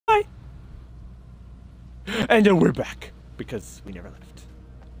And then we're back. Because we never left.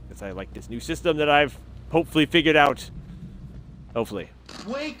 Because I like this new system that I've hopefully figured out. Hopefully.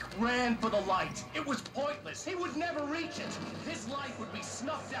 Wake ran for the light. It was pointless. He would never reach it. His life would be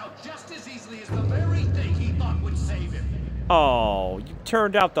snuffed out just as easily as the very thing he thought would save him. Oh, you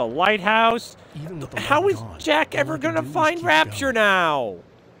turned out the lighthouse? How is Jack ever gonna find Rapture now?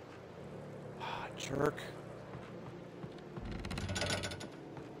 Ah, jerk.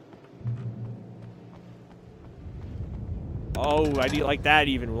 Oh, I like that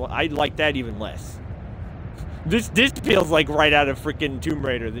even. I like that even less. This feels like right out of freaking Tomb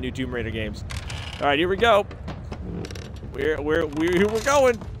Raider, the new Tomb Raider games. All right, here we go. Here we're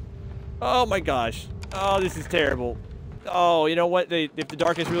going. Oh my gosh. Oh, this is terrible. Oh, you know what? If the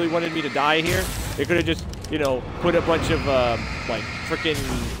darkness really wanted me to die here, they could have just, you know, put a bunch of like freaking.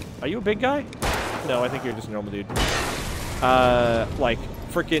 Are you a big guy? No, I think you're just a normal dude. Like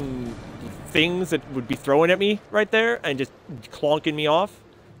freaking things that would be throwing at me right there and just clonking me off.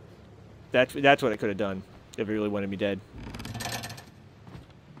 That's what I could have done. If it really wanted me dead.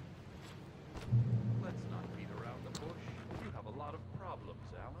 Let's not beat around the bush. You have a lot of problems,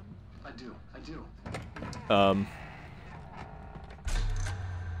 Alan. I do.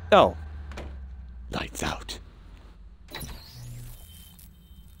 Oh. Lights out.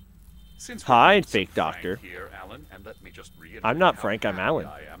 Hi, fake doctor. Here, Alan, and let me just reiterate I'm not Frank, I'm Alan.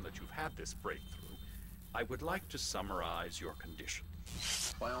 I am that you've had this breakthrough. I would like to summarize your condition.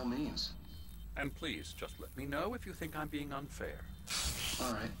 By all means. And please, just let me know if you think I'm being unfair.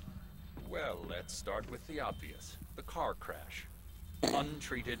 All right. Well, let's start with the obvious. The car crash.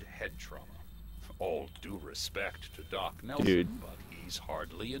 Untreated head trauma. All due respect to Doc Nelson, Dude. but he's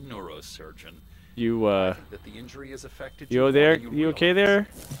hardly a neurosurgeon. You, I think that the injury has affected you there? You okay there,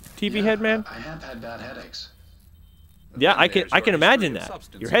 TV head man? I have had bad headaches. Yeah, I can imagine that.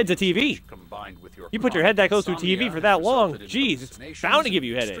 Your head's a TV. You put your head that close to a TV for that long, jeez, it's bound to give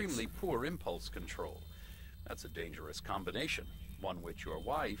you headaches. Extremely poor impulse control. That's a dangerous combination, one which your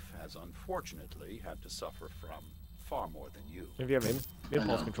wife has unfortunately had to suffer from far more than you. If you have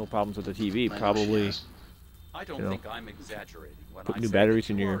impulse control problems with the TV, probably. I don't think I'm exaggerating when put I new say batteries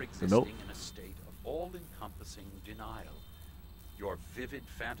that in you your are existing remote. in a state of all-encompassing denial. Your vivid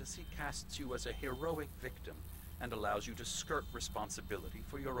fantasy casts you as a heroic victim and allows you to skirt responsibility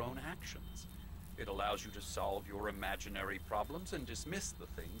for your own actions. It allows you to solve your imaginary problems and dismiss the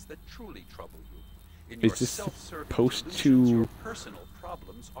things that truly trouble you. In Is this self-serving supposed delusions, to, your personal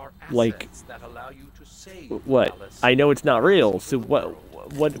problems are assets like, that allow you to save what? Alice. I know it's not real, so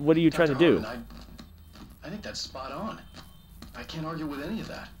what are you trying to do? Harmon, I think that's spot on. I can't argue with any of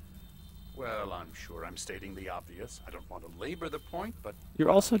that. Well, I'm sure I'm stating the obvious. I don't want to labor the point, but... You're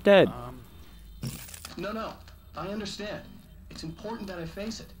also dead. No. I understand. It's important that I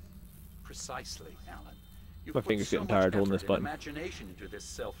face it. Precisely, Alan. My fingers getting tired holding this button. Imagination into this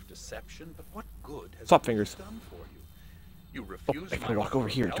self-deception, but what good has Stop, it fingers. done for you? You refuse. If I walk over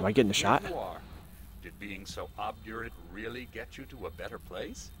here, do I get in the shot? You are. Did being so obdurate really get you to a better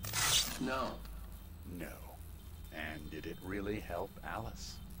place? No. No. And did it really help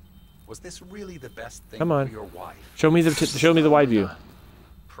Alice? Was this really the best thing Come on. for your wife? Show me the wide view.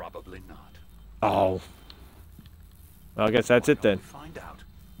 Probably not. Oh. Well, I guess that's it then. Find out.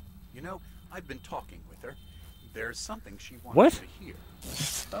 You know, I've been talking with her. There's something she wants What? to hear.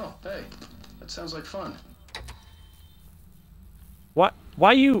 Oh, hey. That sounds like fun. What?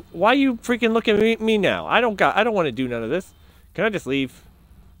 Why you freaking looking at me now? I don't want to do none of this. Can I just leave?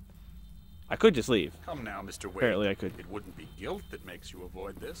 I could just leave. Come now, Mr. Wade. Apparently I could. It wouldn't be guilt that makes you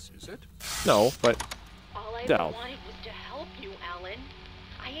avoid this, is it? No, but all I no. wanted was to help you, Alan.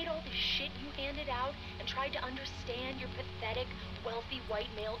 I ate all the shit you handed out and tried to understand your pathetic, wealthy white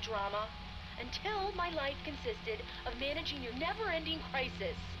male drama until my life consisted of managing your never-ending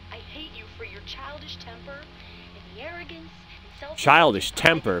crisis. I hate you for your childish temper and the arrogance and self. Childish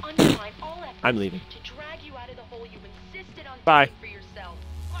temper. I'm leaving. To drag you out of the hole you insisted on Bye. digging for yourself.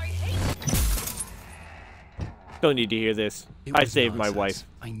 I hate. Don't need to hear this. I saved my wife.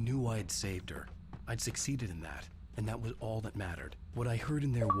 I knew I had saved her. I'd succeeded in that, and that was all that mattered. What I heard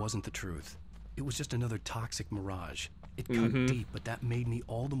in there wasn't the truth. It was just another toxic mirage. It cut deep, but that made me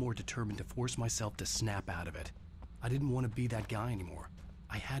all the more determined to force myself to snap out of it. I didn't want to be that guy anymore.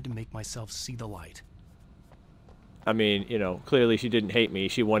 I had to make myself see the light. I mean, you know, clearly she didn't hate me.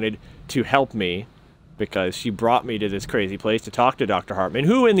 She wanted to help me because she brought me to this crazy place to talk to Dr. Hartman,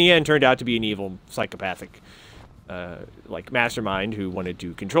 who in the end turned out to be an evil, psychopathic, like mastermind who wanted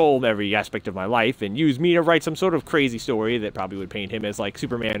to control every aspect of my life and use me to write some sort of crazy story that probably would paint him as like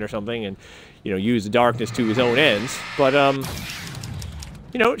Superman or something, and you know, use the darkness to his own ends. But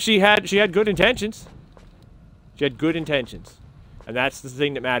you know, she had good intentions. She had good intentions. And that's the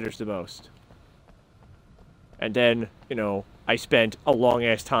thing that matters the most. And then, you know, I spent a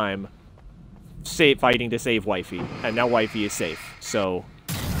long-ass time fighting to save Wifey. And now Wifey is safe. So,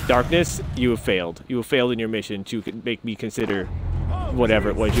 Darkness, you have failed. You have failed in your mission to make me consider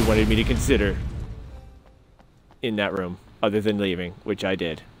whatever it was you wanted me to consider in that room, other than leaving, which I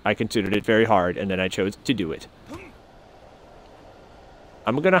did. I considered it very hard, and then I chose to do it.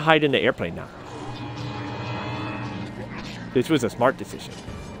 I'm gonna hide in the airplane now. This was a smart decision,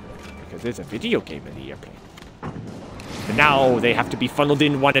 because there's a video game in the airplane. And now they have to be funneled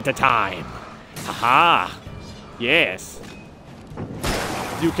in one at a time. Haha! Yes.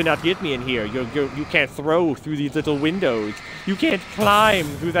 You cannot get me in here. You can't throw through these little windows. You can't climb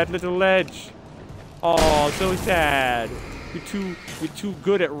through that little ledge. Oh, so sad. You're too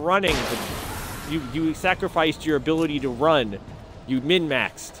good at running. But you sacrificed your ability to run. You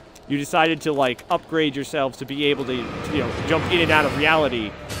min-maxed. You decided to like upgrade yourselves to be able to, you know, jump in and out of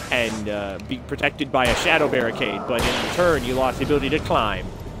reality and be protected by a shadow barricade. But in return, you lost the ability to climb.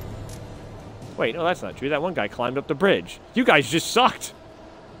 Wait, no, that's not true. That one guy climbed up the bridge. You guys just sucked.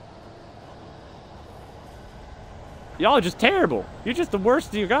 Y'all are just terrible. You're just the worst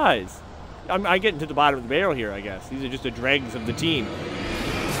of you guys. I'm getting to the bottom of the barrel here, I guess. These are just the dregs of the team.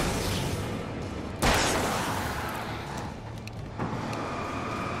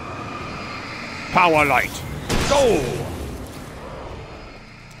 Power light. Go!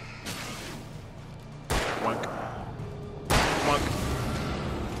 Wonk. Wonk.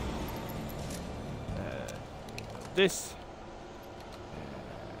 This.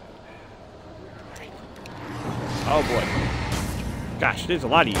 Oh boy. Gosh, there's a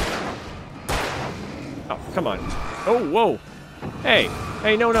lot of you. Oh, come on. Oh, whoa. Hey.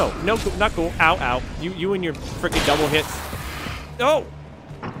 Hey, no, no. No, not cool. Ow, ow. You and your freaking double hits. Oh!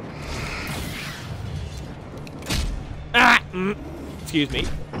 Ah! Excuse me.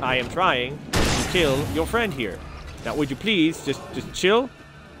 I am trying to kill your friend here. Now, would you please just chill?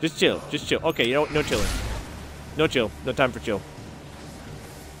 Just chill. Just chill. Okay, you know what? No chilling. No chill. No time for chill.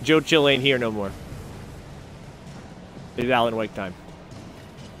 Joe Chill ain't here no more. It's Alan Wake time.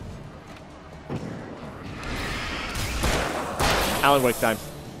 Alan Wake time.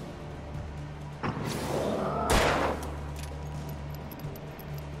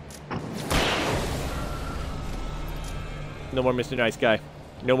 No more Mr. Nice Guy.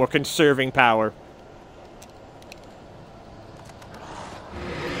 No more conserving power.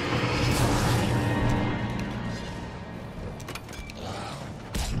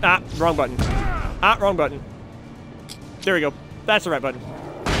 Ah, wrong button. Ah, wrong button. There we go. That's the right button.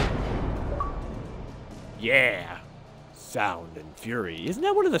 Yeah. Sound and Fury. Isn't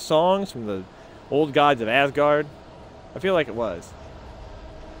that one of the songs from the Old Gods of Asgard? I feel like it was.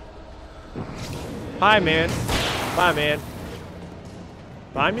 Hi, man. Bye, man.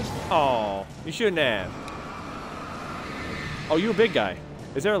 Bye me? Oh, you shouldn't have. Oh, you a big guy.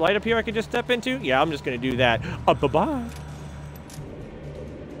 Is there a light up here I can just step into? Yeah, I'm just gonna do that. Bye-bye.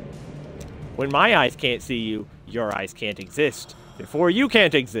 When my eyes can't see you, your eyes can't exist. Therefore, you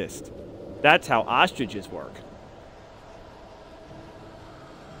can't exist. That's how ostriches work.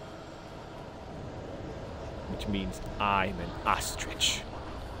 Which means I'm an ostrich.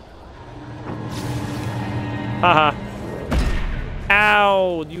 Haha.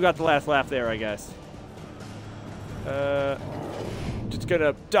 Ow! You got the last laugh there, I guess. Just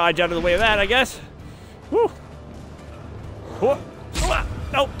gonna dodge out of the way of that, I guess. Woo! Whoa.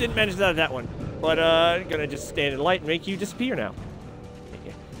 Nope, didn't manage that one. But, gonna just stand in the light and make you disappear now.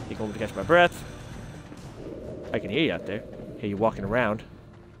 Take a moment to catch my breath. I can hear you out there. Hear you walking around.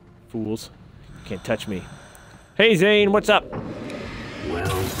 Fools. You can't touch me. Hey, Zane, what's up?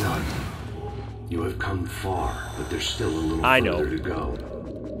 Well done. You have come far, but there's still a little further to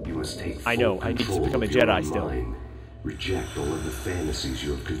go. You must take full control I need to become a of your Jedi still. mind. Reject all of the fantasies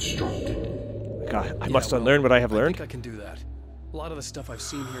you have constructed. God, I must unlearn what I have learned. I think I can do that. A lot of the stuff I've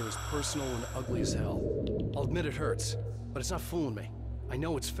seen here is personal and ugly as hell. I'll admit it hurts, but it's not fooling me. I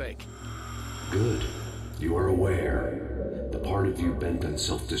know it's fake. Good. You are aware. The part of you bent on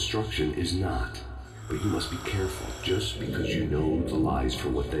self-destruction is not. But you must be careful. Just because you know the lies for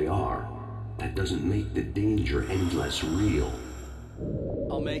what they are, that doesn't make the danger any less real.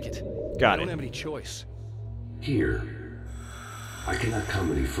 I'll make it. Got I it. don't have any choice. Here. I cannot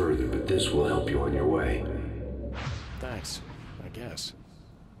come any further, but this will help you on your way. Thanks, I guess.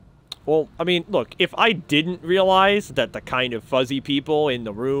 Well, I mean, look, if I didn't realize that the kind of fuzzy people in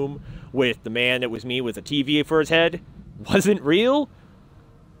the room with the man that was me with a TV for his head wasn't real,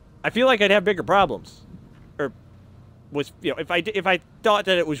 I feel like I'd have bigger problems. Or was, you know, if I thought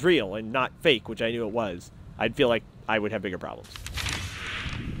that it was real and not fake, which I knew it was, I'd feel like I would have bigger problems.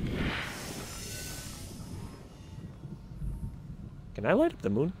 Can I light up the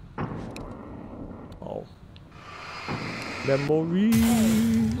moon? Oh. Memory.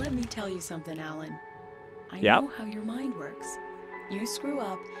 Hey, let me tell you something, Alan. I Yep. know how your mind works. You screw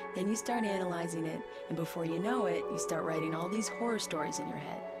up, then you start analyzing it, and before you know it, you start writing all these horror stories in your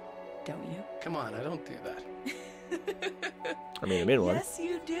head. Don't you? Come on, I don't do that. I mean, I'm in one. Yes,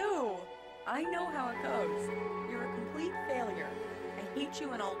 you do. I know how it goes. You're a complete failure. I hate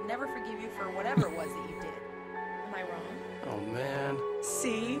you, and I'll never forgive you for whatever it was that you did. Am I wrong? Oh, man.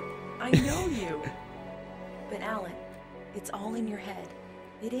 See? I know you. But Alan, it's all in your head.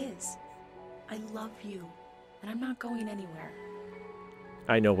 It is. I love you, and I'm not going anywhere.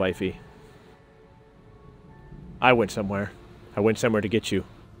 I know, wifey. I went somewhere. I went somewhere to get you.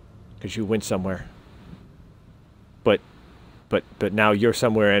 Because you went somewhere. But now you're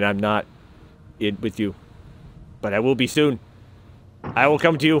somewhere and I'm not in with you. But I will be soon. I will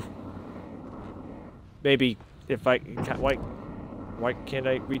come to you. Maybe if I... Why can't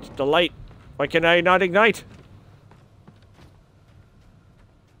I reach the light? Why can I not ignite?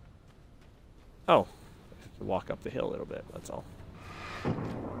 Oh. I have to walk up the hill a little bit, that's all.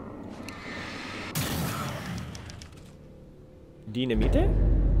 Dynamite?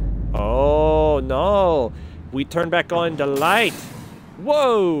 Oh, no. We turn back on the light.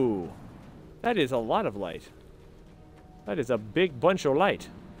 Whoa. That is a lot of light. That is a big bunch of light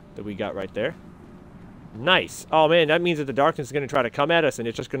that we got right there. Nice. Oh, man, that means that the darkness is going to try to come at us, and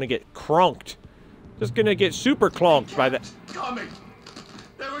it's just going to get cronked. Just going to get super clonked by that. Coming.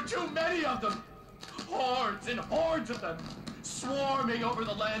 There were too many of them. Hordes and hordes of them. Swarming over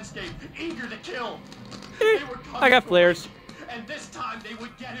the landscape, eager to kill. They were coming I got for flares. him, and this time they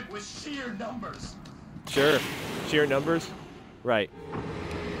would get it with sheer numbers. Sure. Sheer numbers? Right.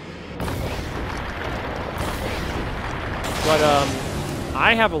 But,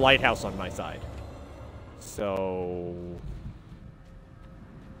 I have a lighthouse on my side. So...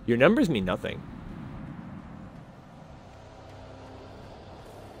 Your numbers mean nothing.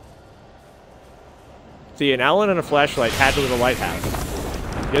 See, an Alan and a flashlight had to live a lighthouse.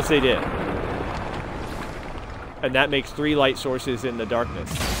 Yes, they did. And that makes 3 light sources in the darkness.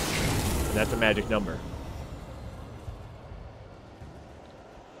 And that's a magic number.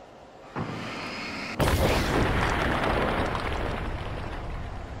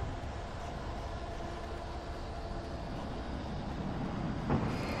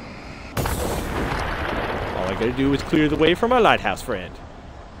 All I gotta do is clear the way for my lighthouse friend.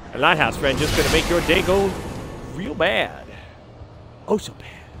 A lighthouse friend just gonna make your day go real bad. Oh, so bad.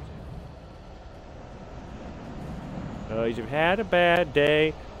 Oh, you've had a bad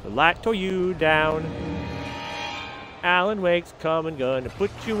day. The light tore you down. Alan Wake's coming, gonna put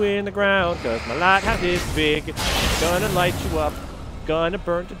you in the ground. Cause my lighthouse is big. Gonna light you up. Gonna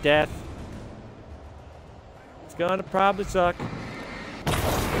burn to death. It's gonna probably suck.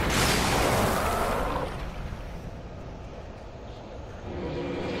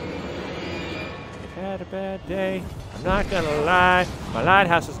 Had a bad day. I'm not gonna lie. My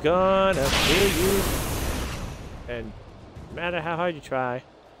lighthouse is gonna kill you. And no matter how hard you try.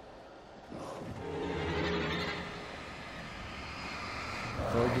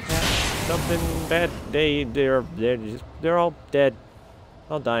 So you've had something bad. They're all dead.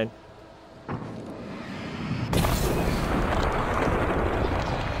 All dying.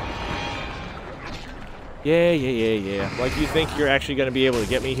 Yeah. Like you think you're actually gonna be able to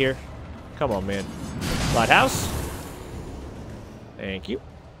get me here? Come on, man. Lighthouse. Thank you.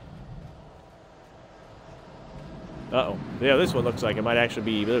 Uh-oh. Yeah, this one looks like it might actually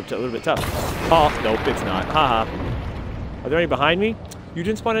be a little bit tough. Oh, nope, it's not. Haha. Are there any behind me? You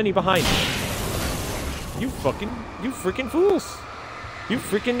didn't spawn any behind me. You freaking fools. You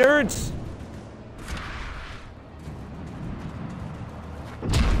freaking nerds.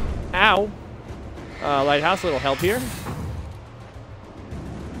 Ow. Lighthouse, a little help here.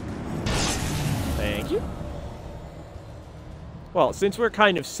 Thank you. Well, since we're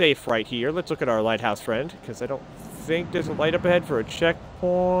kind of safe right here, let's look at our lighthouse friend, because I don't think there's a light up ahead for a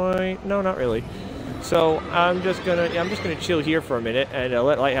checkpoint. No, not really. So I'm just gonna chill here for a minute and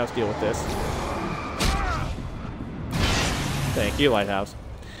let Lighthouse deal with this. Thank you, Lighthouse.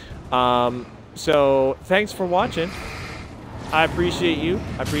 So thanks for watching. I appreciate you.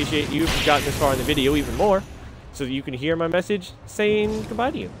 I appreciate you if you've gotten this far in the video even more, so that you can hear my message saying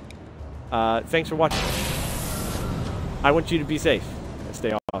goodbye to you. Thanks for watching. I want you to be safe and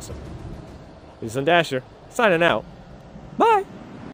stay awesome. This is Dasher, signing out. Bye!